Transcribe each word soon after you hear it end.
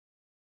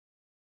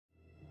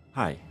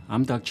Hi,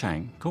 I'm Doug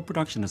Chang,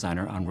 co-production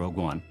designer on Rogue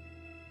One.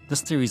 This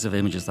series of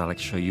images that I'd like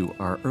to show you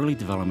are early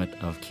development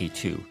of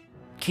K2.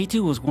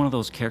 K2 was one of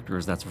those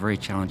characters that's very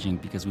challenging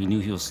because we knew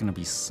he was going to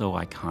be so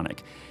iconic.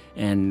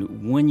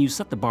 And when you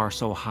set the bar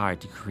so high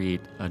to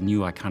create a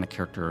new iconic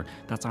character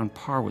that's on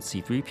par with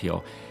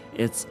C-3PO,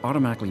 it's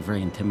automatically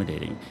very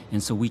intimidating.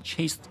 And so we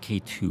chased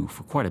K2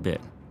 for quite a bit.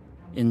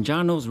 In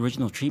John Knoll's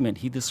original treatment,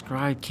 he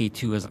described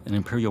K2 as an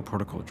Imperial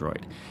protocol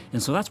droid.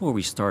 And so that's where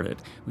we started.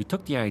 We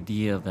took the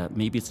idea that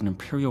maybe it's an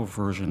Imperial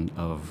version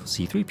of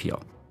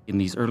C-3PO. In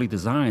these early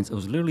designs, it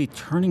was literally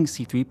turning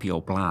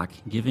C-3PO black,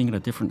 giving it a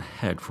different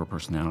head for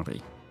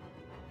personality.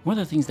 One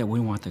of the things that we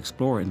wanted to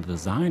explore in the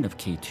design of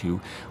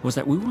K2 was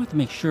that we wanted to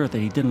make sure that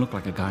he didn't look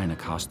like a guy in a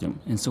costume.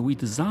 And so we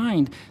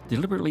designed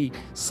deliberately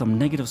some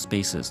negative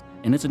spaces.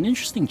 And it's an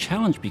interesting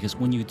challenge because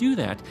when you do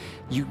that,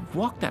 you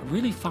walk that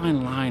really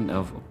fine line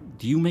of,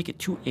 do you make it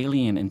too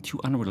alien and too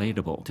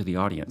unrelatable to the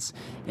audience?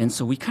 And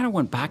so we kind of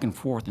went back and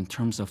forth in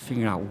terms of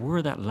figuring out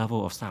where that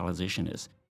level of stylization is.